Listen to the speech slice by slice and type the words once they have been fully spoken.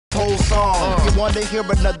song. You wanna hear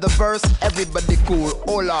another verse? Everybody cool,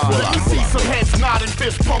 hola. Let me see some heads nodding,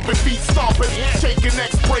 fists pumping, feet stomping, shaking,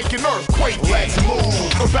 necks breaking, earthquake. Let's move.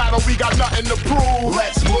 A battle we got nothing to prove.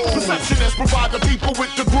 Let's move. Perceptionists provide the people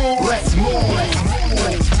with the groove. Let's move. Let's move.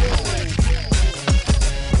 Let's move.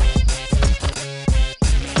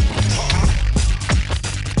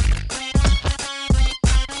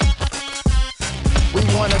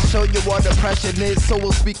 Wanna show you what depression is, so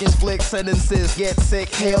we'll speak in split sentences. Get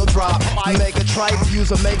sick, hail drop, mega tripe,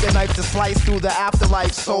 use a mega knife to slice through the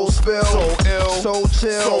afterlife. Soul spill, so ill, so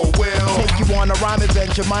chill, so will take you on a rhyme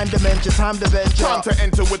adventure, mind dementia, time to venture. Time to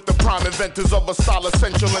enter with the prime inventors of a style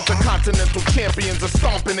essential. Intercontinental champions are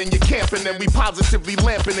stomping and you're camping, and we positively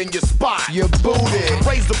lamping in your spot. You're booted.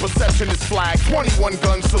 Raise the perceptionist flag, 21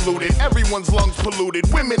 guns saluted, everyone's lungs polluted,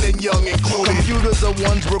 women and young included. Computers are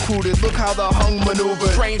ones recruited, look how the hung maneuver.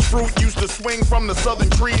 Strange fruit used to swing from the southern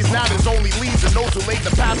trees. Now there's only leaves and those who laid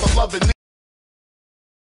the path of love and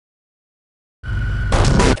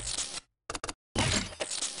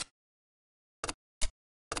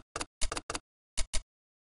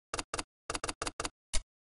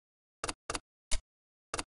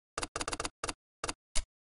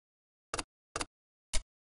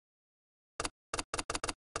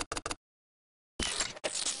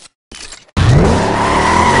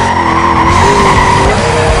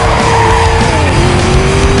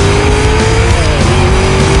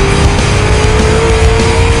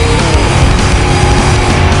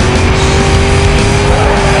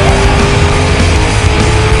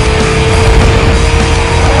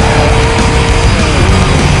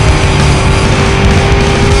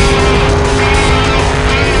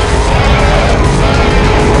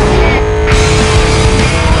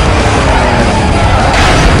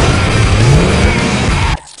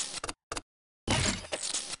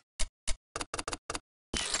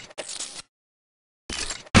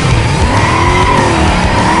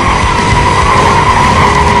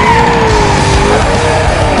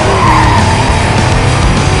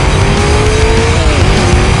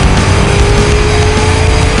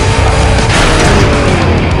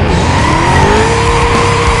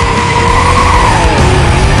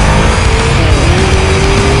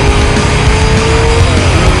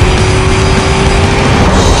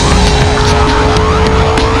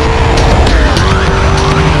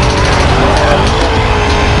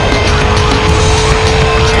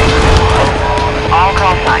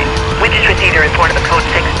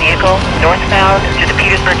northbound to the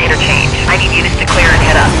Petersburg interchange. I need units to clear and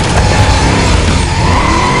head up.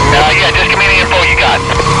 Yeah, just give me the info you got.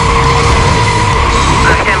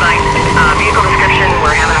 Stand by. Vehicle description,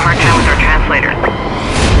 we're having a hard time with our translator.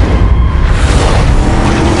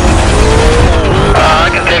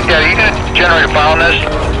 I can take that. Are you going to generate a file on this?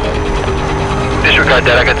 Disregard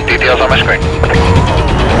that, I got the details on my screen.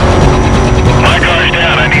 My car's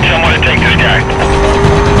down, I need someone to take this guy.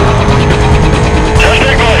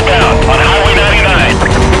 Suspect northbound on Highway 99.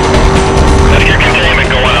 Let's get containment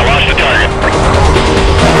going, I lost the target.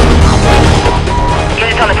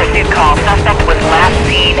 Units on the pursuit call. Suspect was last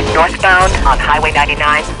seen northbound on Highway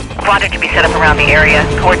 99. Squadron to be set up around the area.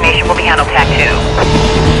 Coordination will be handled TAC 2.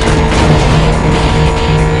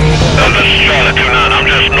 This is Charlotte 2-9. I'm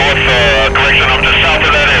just north, correction, I'm just south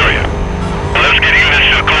of that area. Let's get units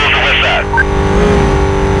to close the west side.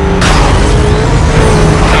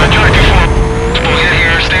 Charlie 2-4, we'll get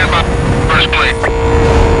here, stand by, first plate.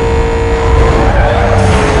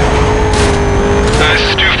 This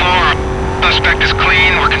is 2-4, suspect is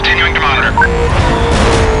clean, we're continuing to monitor.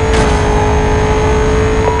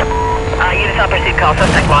 Units on pursuit call.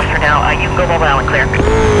 Suspect lost for now. You can go mobile and clear.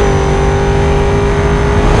 Control.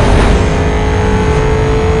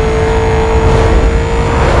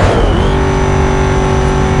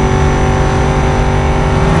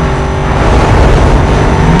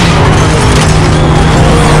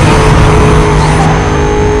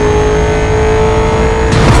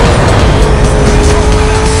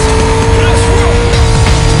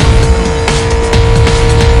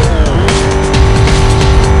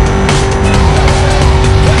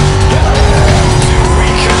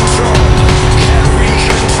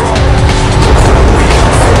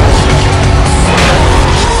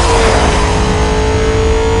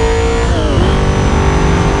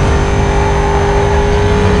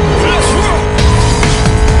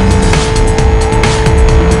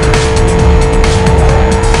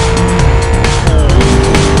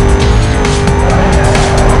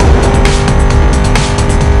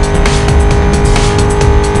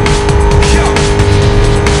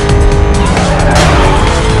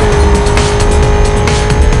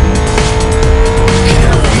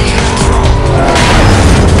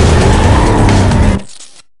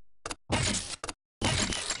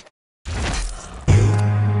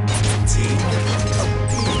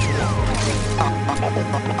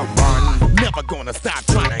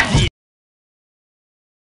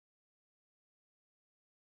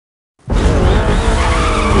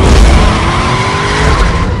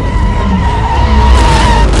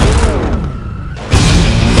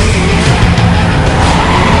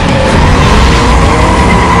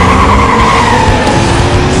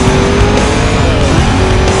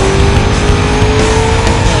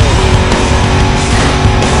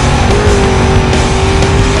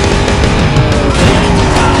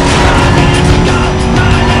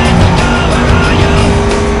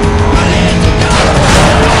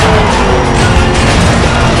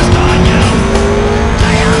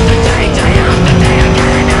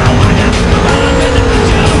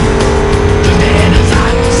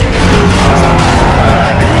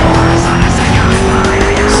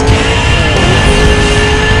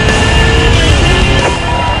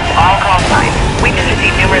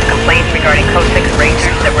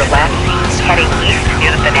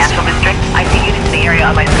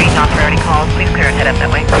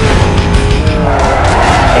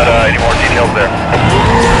 there.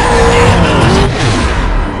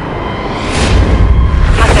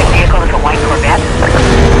 Suspect vehicle is a white Corvette.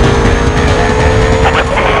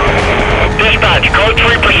 Dispatch, code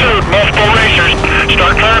 3 pursuit, multiple racers.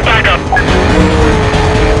 Start firing backup.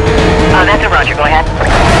 That's a Roger, go ahead.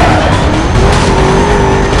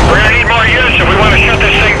 We're gonna need more units if we want to shut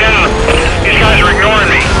this thing down. These guys are ignoring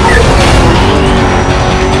me.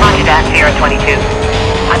 Roger that, Sierra 22.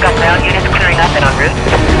 I've got ground units clearing up and en route.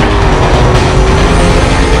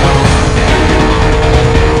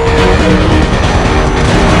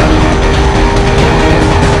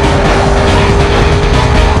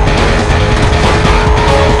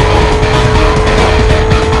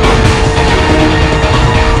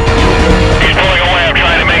 He's pulling away. I'm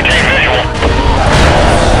trying to maintain visual.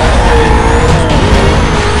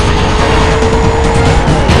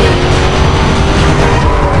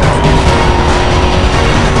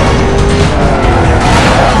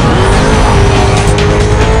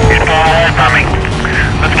 He's pulling away from me.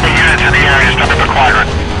 Let's get units in the area. Stuck at the quadrant.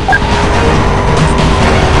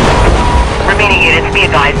 Remaining units, be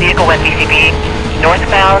advised, vehicle went VCB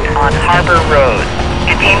northbound on Harbor Road.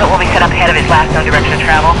 Containment will be set up ahead of his last known direction of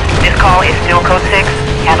travel. This call is still code 6,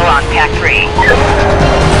 handle on TAC 3.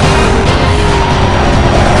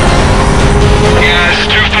 Yeah, this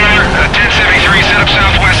is 2-4, 1073, set up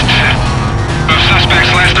southwest of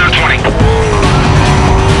suspects, last known 20.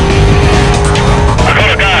 I got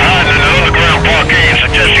a guy hiding in an underground parkade.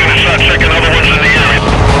 Suggest units start checking other ones in the area.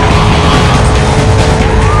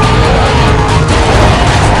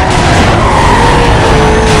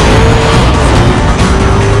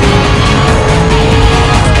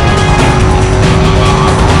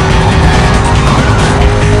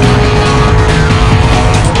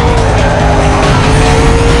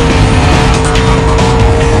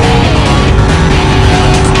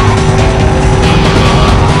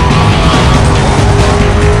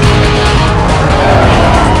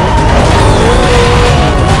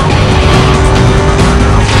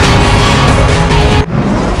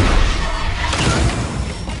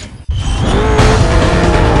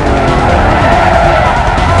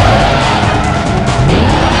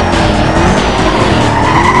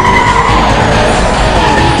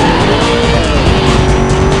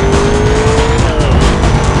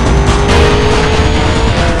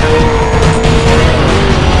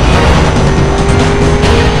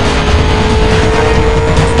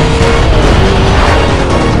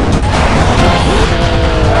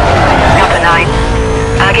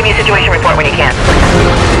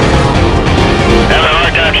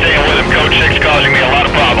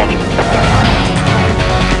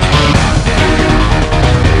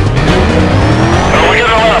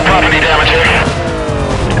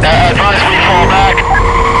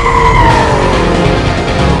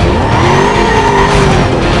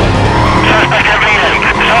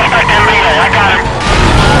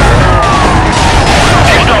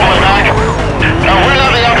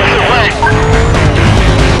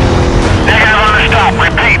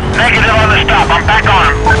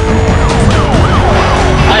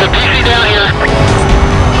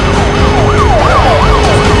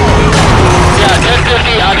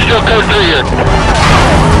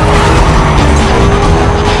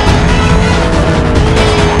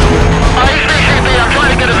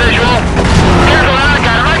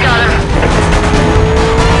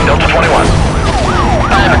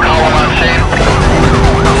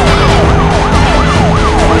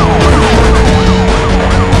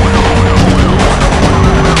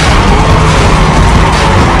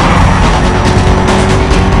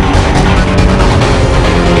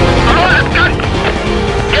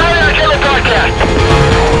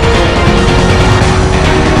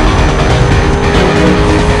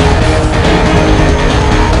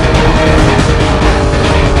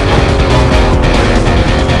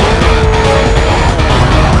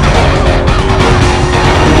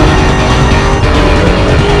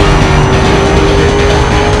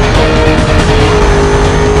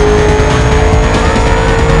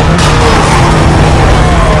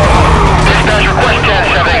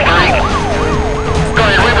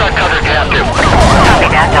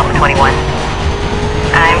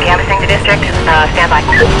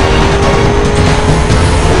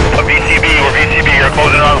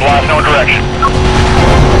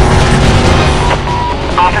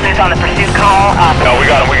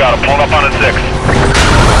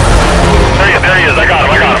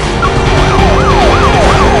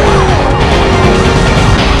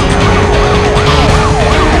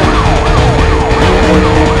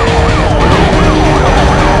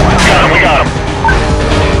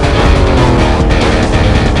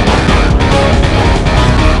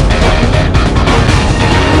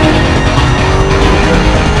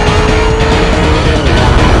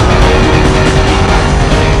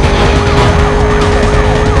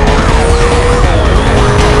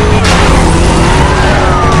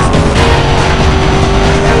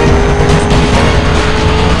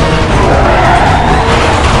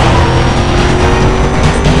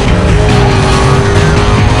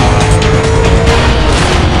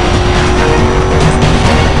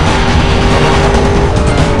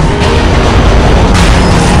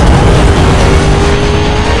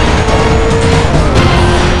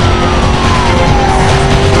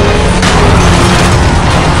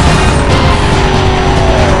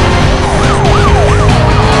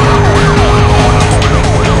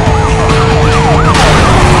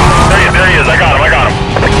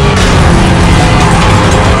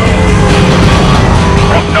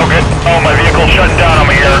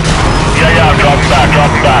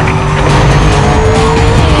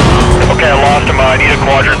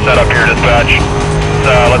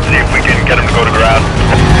 dispatch. Let's see if we can get him to go to ground.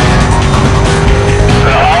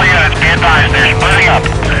 All units, be advised, they're splitting up.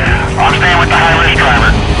 I'm staying with the high-risk driver.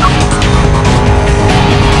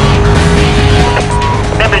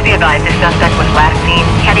 Members, be advised, this suspect was last seen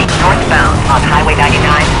heading northbound on Highway 99.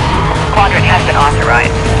 Quadrant has been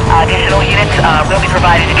authorized. Additional units will be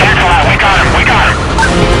provided. Cancel out, we got him, we got him.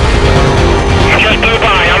 He just blew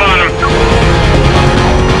by, I'm on him.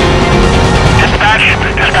 Dispatch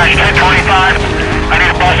 1025.